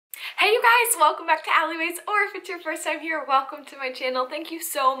Hey you guys, welcome back to Alleyways, or if it's your first time here, welcome to my channel. Thank you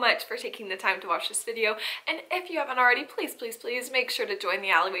so much for taking the time to watch this video, and if you haven't already, please make sure to join the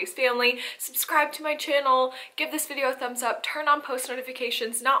Alleyways family, subscribe to my channel, give this video a thumbs up, turn on post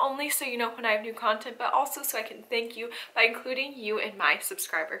notifications, not only so you know when I have new content, but also so I can thank you by including you in my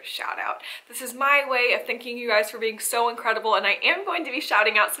subscriber shout out. This is my way of thanking you guys for being so incredible, and I am going to be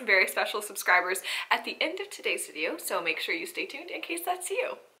shouting out some very special subscribers at the end of today's video, so make sure you stay tuned in case that's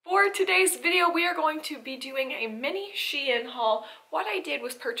you. For today's video, we are going to be doing a mini Shein haul. What I did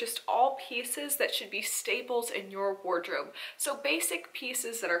was purchased all pieces that should be staples in your wardrobe. So basic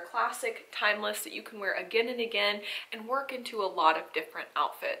pieces that are classic, timeless, that you can wear again and again and work into a lot of different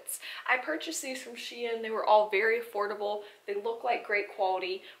outfits. I purchased these from Shein. They were all very affordable. They look like great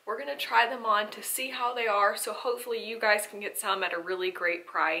quality. We're gonna try them on to see how they are, so hopefully you guys can get some at a really great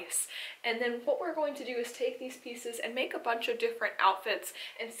price. And then what we're going to do is take these pieces and make a bunch of different outfits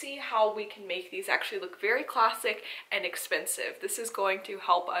and see how we can make these actually look very classic and expensive. This is going to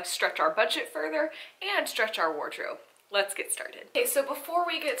help us stretch our budget further and stretch our wardrobe. Let's get started. Okay, so before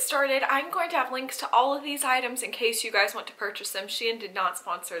we get started, I'm going to have links to all of these items in case you guys want to purchase them. Shein did not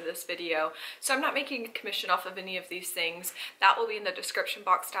sponsor this video, so I'm not making a commission off of any of these things. That will be in the description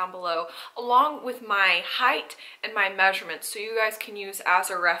box down below, along with my height and my measurements, so you guys can use as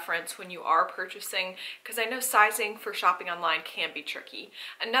a reference when you are purchasing, because I know sizing for shopping online can be tricky.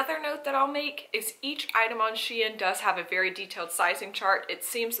 Another note that I'll make is each item on Shein does have a very detailed sizing chart. It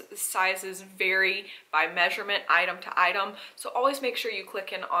seems that the sizes vary by measurement, item to item, so always make sure you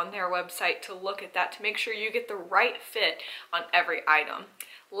click in on their website to look at that to make sure you get the right fit on every item.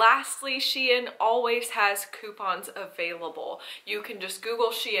 Lastly, Shein always has coupons available. You can just Google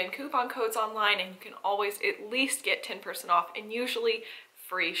Shein coupon codes online and you can always at least get 10% off, and usually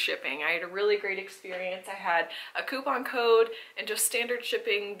free shipping. I had a really great experience. I had a coupon code and just standard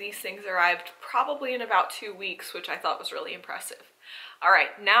shipping. These things arrived probably in about 2 weeks, which I thought was really impressive. All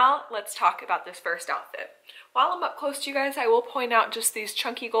right, now let's talk about this first outfit. While I'm up close to you guys, I will point out just these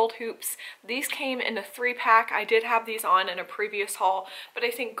chunky gold hoops. These came in a 3-pack. I did have these on in a previous haul, but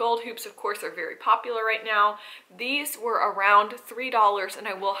I think gold hoops, of course, are very popular right now. These were around $3, and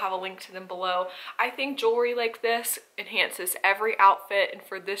I will have a link to them below. I think jewelry like this enhances every outfit, and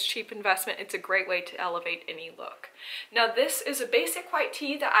for this cheap investment, it's a great way to elevate any look. Now, this is a basic white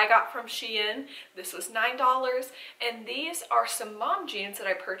tee that I got from Shein. This was $9, and these are some mom jeans that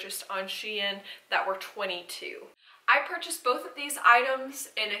I purchased on Shein that were $22. I purchased both of these items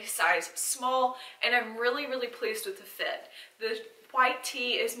in a size small, and I'm really pleased with the fit. The white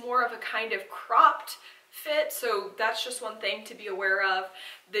tee is more of a kind of cropped fit, so that's just one thing to be aware of.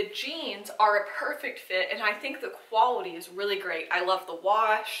 The jeans are a perfect fit, and I think the quality is really great. I love the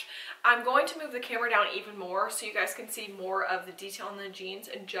wash. I'm going to move the camera down even more so you guys can see more of the detail in the jeans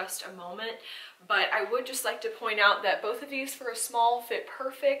in just a moment, but I would just like to point out that both of these for a small fit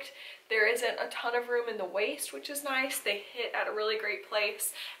perfect. There isn't a ton of room in the waist, which is nice. They hit at a really great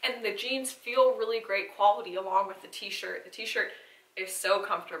place, and the jeans feel really great quality along with the t-shirt. The t-shirt is so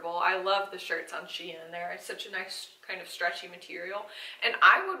comfortable. I love the shirts on Shein. They're such a nice kind of stretchy material, and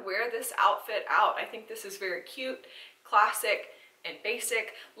I would wear this outfit out. I think this is very cute, classic, and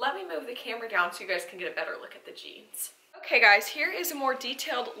basic. Let me move the camera down so you guys can get a better look at the jeans. Okay guys, here is a more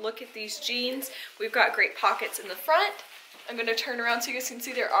detailed look at these jeans. We've got great pockets in the front. I'm going to turn around so you guys can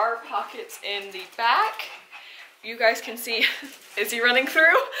see there are pockets in the back. You guys can see, is he running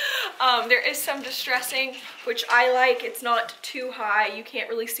through? There is some distressing, which I like. It's not too high. You can't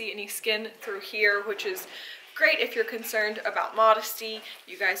really see any skin through here, which is great if you're concerned about modesty.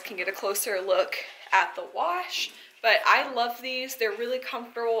 You guys can get a closer look at the wash. But I love these. They're really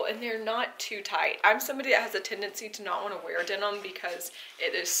comfortable and they're not too tight. I'm somebody that has a tendency to not want to wear denim because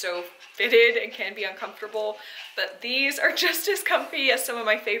it is so fitted and can be uncomfortable. But these are just as comfy as some of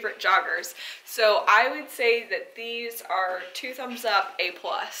my favorite joggers. So I would say that these are 2 thumbs up, A+.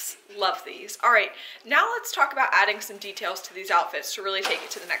 Love these. All right, now let's talk about adding some details to these outfits to really take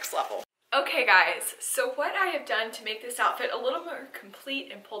it to the next level. Okay guys, so what I have done to make this outfit a little more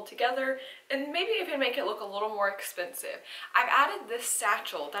complete and pulled together, and maybe even make it look a little more expensive, I've added this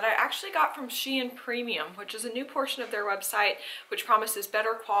satchel that I actually got from Shein Premium, which is a new portion of their website which promises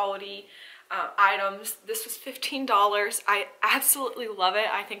better quality items. This was $15. I absolutely love it.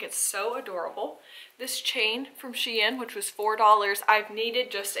 I think it's so adorable. This chain from Shein, which was $4, I've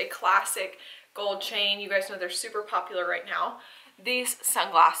needed just a classic gold chain. You guys know they're super popular right now. These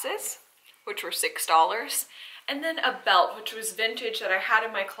sunglasses, which were $6, and then a belt, which was vintage that I had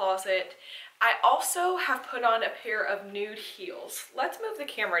in my closet. I also have put on a pair of nude heels. Let's move the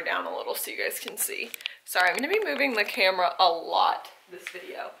camera down a little so you guys can see. Sorry, I'm gonna be moving the camera a lot this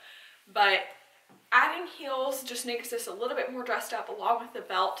video. but adding heels just makes this a little bit more dressed up along with the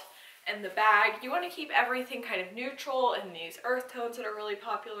belt and the bag. You want to keep everything kind of neutral in these earth tones that are really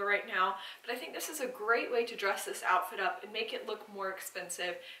popular right now, but I think this is a great way to dress this outfit up and make it look more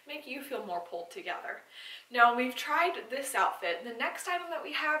expensive, make you feel more pulled together. Now we've tried this outfit. The next item that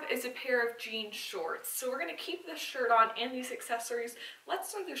we have is a pair of jean shorts. So we're going to keep this shirt on and these accessories.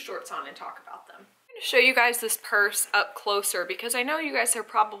 Let's throw the shorts on and talk about them. I'm going to show you guys this purse up closer because I know you guys are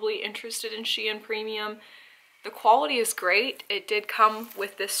probably interested in Shein Premium. The quality is great. It did come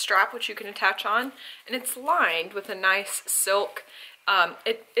with this strap which you can attach on, and it's lined with a nice silk.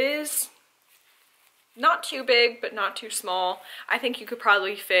 It is not too big, but not too small. I think you could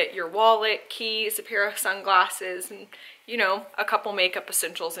probably fit your wallet, keys, a pair of sunglasses, and you know, a couple makeup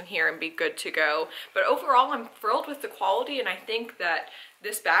essentials in here and be good to go. But overall, I'm thrilled with the quality, and I think that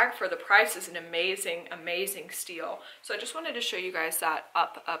this bag for the price is an amazing, amazing steal. So I just wanted to show you guys that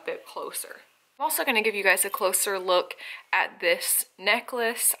up a bit closer. I'm also going to give you guys a closer look at this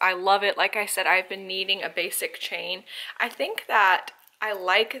necklace. I love it. Like I said, I've been needing a basic chain. I think that I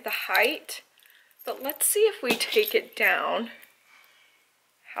like the height, but let's see if we take it down,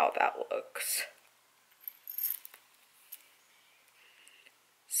 how that looks.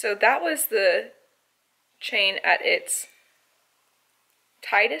 So that was the chain at its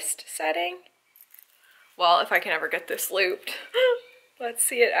tightest setting. Well, if I can ever get this looped. Let's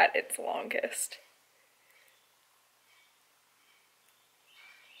see it at its longest.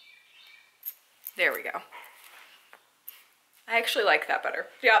 There we go. I actually like that better.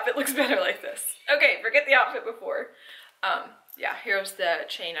 The outfit looks better like this. Okay, forget the outfit before. Yeah, here's the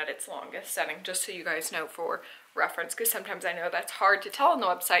chain at its longest setting, just so you guys know for reference, because sometimes I know that's hard to tell on the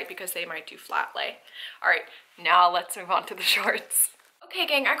website because they might do flat lay. All right, now let's move on to the shorts. Okay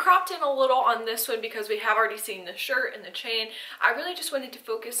gang, I cropped in a little on this one because we have already seen the shirt and the chain. I really just wanted to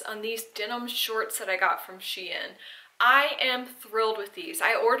focus on these denim shorts that I got from Shein. I am thrilled with these.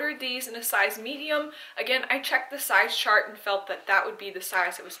 I ordered these in a size medium. Again, I checked the size chart and felt that that would be the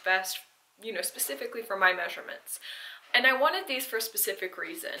size that was best, you know, specifically for my measurements. And I wanted these for a specific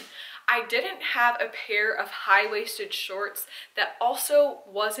reason. I didn't have a pair of high-waisted shorts that also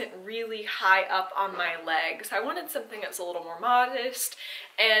wasn't really high up on my legs. I wanted something that's a little more modest,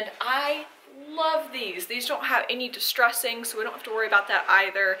 and I love these. These don't have any distressing, so we don't have to worry about that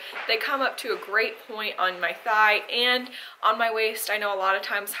either. They come up to a great point on my thigh and on my waist. I know a lot of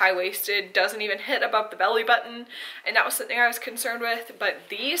times high-waisted doesn't even hit above the belly button, and that was something I was concerned with, but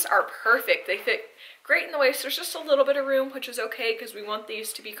these are perfect. They fit great in the waist. There's just a little bit of room, which is okay because we want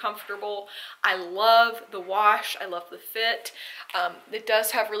these to be comfortable. I love the wash. I love the fit. It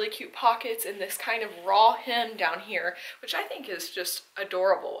does have really cute pockets and this kind of raw hem down here, which I think is just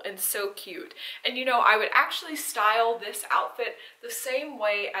adorable and so cute. And you know, I would actually style this outfit the same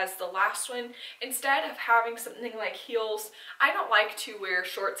way as the last one. Instead of having something like heels, I don't like to wear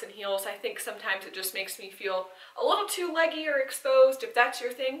shorts and heels. I think sometimes it just makes me feel a little too leggy or exposed. If that's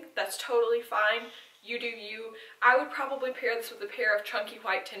your thing, that's totally fine. You do you. I would probably pair this with a pair of chunky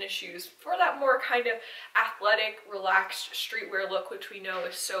white tennis shoes for that more kind of athletic, relaxed streetwear look, which we know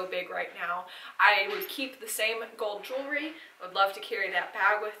is so big right now. I would keep the same gold jewelry. I would love to carry that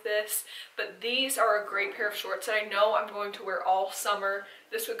bag with this, but these are a great pair of shorts that I know I'm going to wear all summer.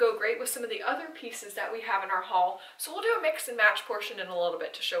 This would go great with some of the other pieces that we have in our haul, so we'll do a mix and match portion in a little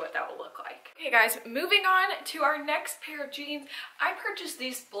bit to show what that will look like. Okay guys, moving on to our next pair of jeans. I purchased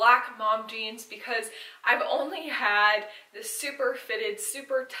these black mom jeans because I've only had this super fitted,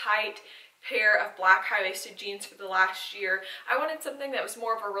 super tight pair of black high-waisted jeans for the last year. I wanted something that was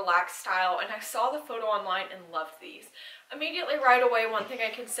more of a relaxed style, and I saw the photo online and loved these. Immediately right away, one thing I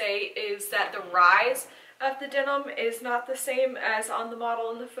can say is that the rise of the denim is not the same as on the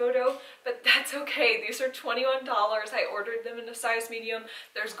model in the photo, but that's okay. These are $21. I ordered them in a size medium.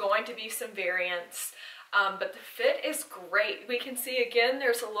 There's going to be some variants, but the fit is great. We can see again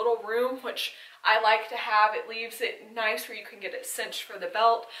there's a little room, which I like to have. It leaves it nice where you can get it cinched for the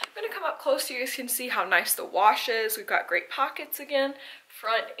belt. I'm going to come up close so you guys can see how nice the wash is. We've got great pockets again,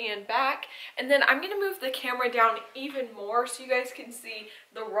 front and back. And then I'm going to move the camera down even more so you guys can see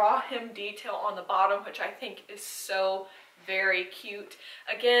the raw hem detail on the bottom, which I think is so very cute.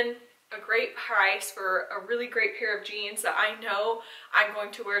 Again, a great price for a really great pair of jeans that I know I'm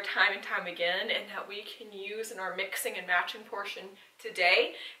going to wear time and time again, and that we can use in our mixing and matching portion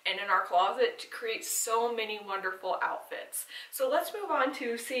today and in our closet to create so many wonderful outfits. So let's move on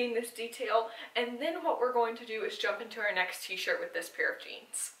to seeing this detail, and then what we're going to do is jump into our next t-shirt with this pair of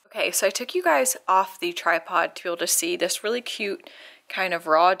jeans. Okay, so I took you guys off the tripod to be able to see this really cute kind of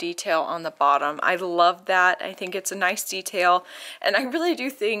raw detail on the bottom. I love that. I think it's a nice detail, and I really do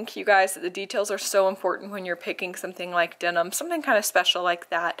think, you guys, that the details are so important when you're picking something like denim. Something kind of special like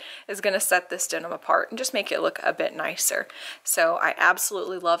that is going to set this denim apart and just make it look a bit nicer. So I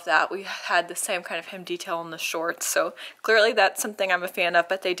absolutely love that. We had the same kind of hem detail on the shorts, so clearly that's something I'm a fan of,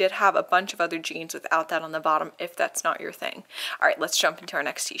 but they did have a bunch of other jeans without that on the bottom if that's not your thing. All right, let's jump into our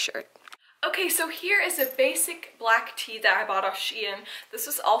next t-shirt. Okay, so here is a basic black tee that I bought off Shein. This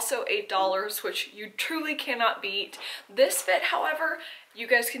was also $8, which you truly cannot beat. This fit, however, you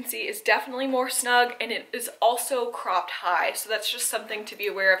guys can see is definitely more snug, and it is also cropped high. So that's just something to be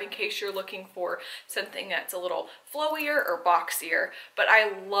aware of in case you're looking for something that's a little flowier or boxier. But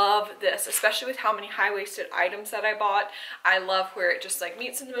I love this, especially with how many high-waisted items that I bought. I love where it just like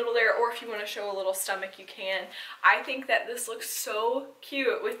meets in the middle there, or if you want to show a little stomach, you can. I think that this looks so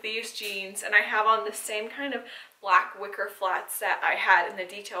cute with these jeans, and I have on the same kind of black wicker flats that I had in the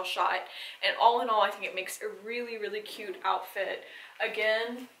detail shot. And all in all, I think it makes a really, really cute outfit.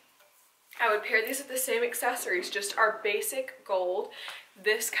 Again, I would pair these with the same accessories, just our basic gold.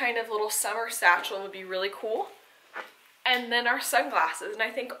 This kind of little summer satchel would be really cool. And then our sunglasses. And I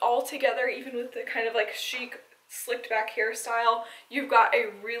think all together, even with the kind of like chic slicked back hairstyle, you've got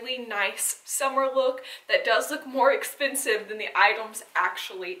a really nice summer look that does look more expensive than the items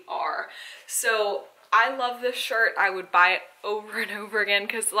actually are. So I love this shirt. I would buy it over and over again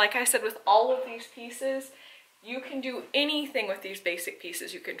because, like I said, with all of these pieces, you can do anything with these basic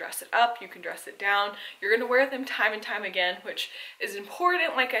pieces. You can dress it up, you can dress it down. You're gonna wear them time and time again, which is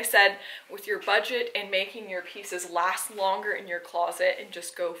important, like I said, with your budget and making your pieces last longer in your closet and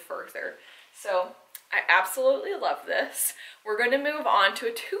just go further. So I absolutely love this. We're gonna move on to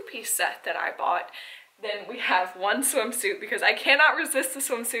a two-piece set that I bought. Then we have one swimsuit because I cannot resist the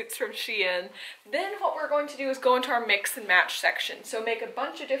swimsuits from Shein. Then what we're going to do is go into our mix and match section. So make a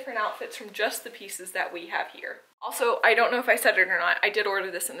bunch of different outfits from just the pieces that we have here. Also, I don't know if I said it or not, I did order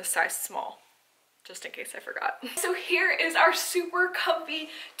this in a size small, just in case I forgot. So here is our super comfy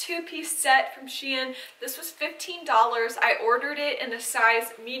two-piece set from Shein. This was $15. I ordered it in a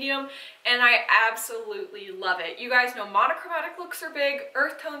size medium, and I absolutely love it. You guys know monochromatic looks are big,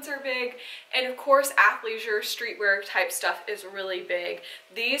 earth tones are big, and of course athleisure, streetwear type stuff is really big.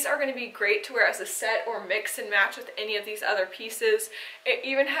 These are gonna be great to wear as a set or mix and match with any of these other pieces. It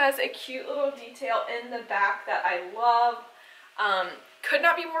even has a cute little detail in the back that I love. Could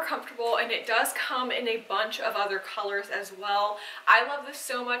not be more comfortable, and it does come in a bunch of other colors as well. I love this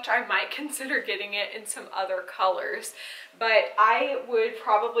so much I might consider getting it in some other colors, but I would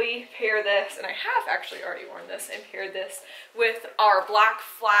probably pair this, and I have actually already worn this and paired this with our black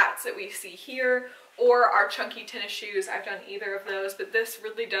flats that we see here, or our chunky tennis shoes. I've done either of those, but this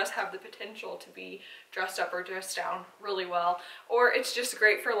really does have the potential to be dressed up or dressed down really well, or it's just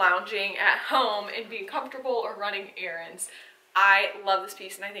great for lounging at home and being comfortable or running errands. I love this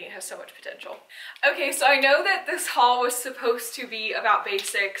piece and I think it has so much potential. Okay, so I know that this haul was supposed to be about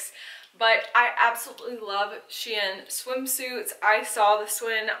basics, but I absolutely love Shein swimsuits. I saw this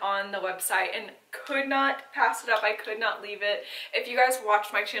one on the website and could not pass it up. I could not leave it. If you guys watch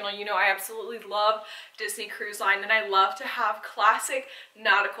my channel, you know I absolutely love Disney Cruise Line, and I love to have classic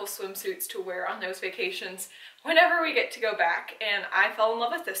nautical swimsuits to wear on those vacations whenever we get to go back, and I fell in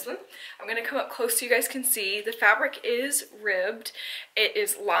love with this one. I'm gonna come up close so you guys can see. The fabric is ribbed, it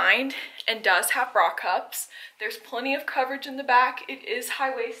is lined, and does have bra cups. There's plenty of coverage in the back. It is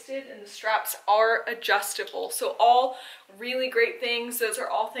high-waisted, and the straps are adjustable. So all really great things. Those are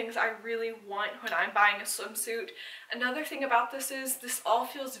all things I really want when I'm buying a swimsuit. Another thing about this is this all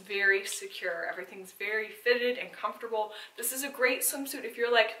feels very secure. Everything's very fitted and comfortable. This is a great swimsuit if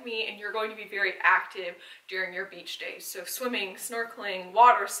you're like me and you're going to be very active during your beach days. So swimming, snorkeling,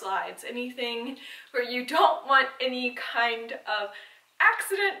 water slides, anything where you don't want any kind of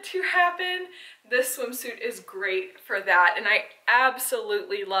accident to happen, this swimsuit is great for that, and I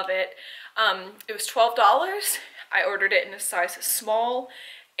absolutely love it. It was $12. I ordered it in a size small,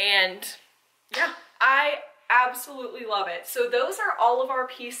 and yeah, I absolutely love it. So those are all of our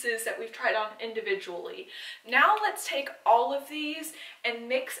pieces that we've tried on individually. Now let's take all of these and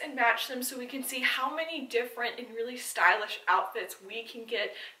mix and match them so we can see how many different and really stylish outfits we can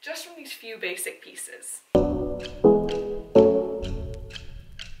get just from these few basic pieces.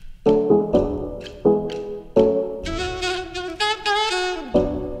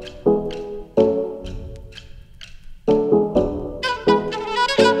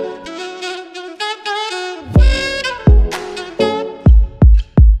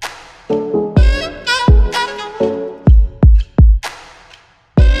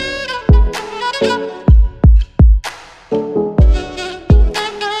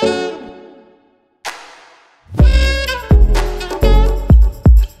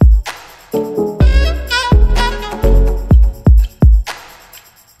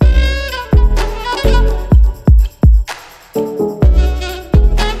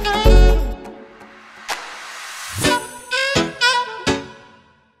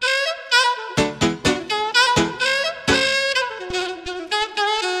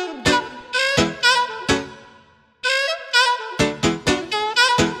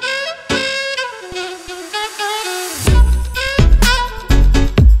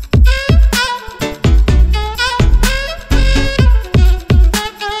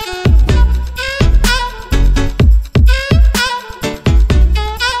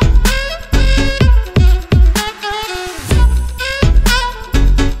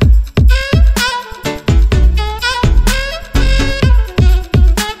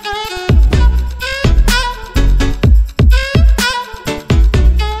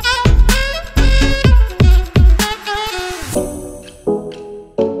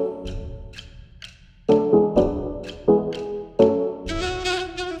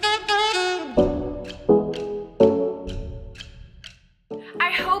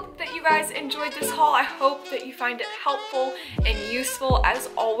 useful. As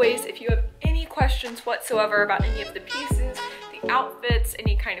always, if you have any questions whatsoever about any of the pieces, the outfits,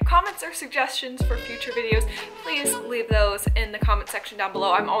 any kind of comments or suggestions for future videos, please leave those in the comment section down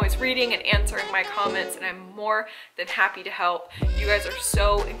below. I'm always reading and answering my comments, and I'm more than happy to help. You guys are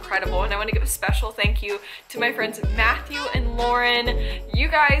so incredible, and I want to give a special thank you to my friends Matthew and Lauren. You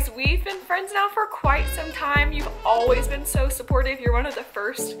guys, we've been friends now for quite some time. You've always been so supportive. You're one of the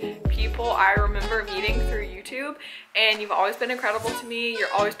first people I remember meeting through YouTube, and you've always been incredible to me.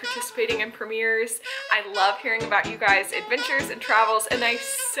 You're always participating in premieres. I love hearing about you guys' adventures and travels, and I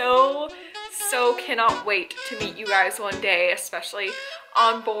so cannot wait to meet you guys one day, especially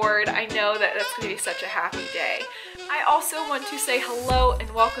on board. I know that that's going to be such a happy day. I also want to say hello and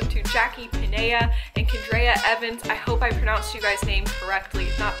welcome to Jackie Pinea and Kendrea Evans. I hope I pronounced you guys' names correctly.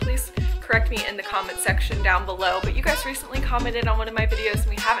 If not, please correct me in the comment section down below. But you guys recently commented on one of my videos and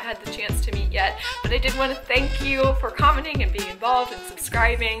we haven't had the chance to meet yet, but I did want to thank you for commenting and being involved and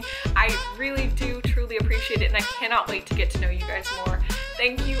subscribing. I really do truly appreciate it, and I cannot wait to get to know you guys more.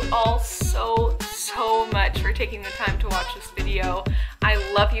 Thank you all so much for taking the time to watch this video. I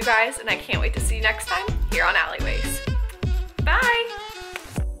love you guys, and I can't wait to see you next time here on Alleyways. Bye!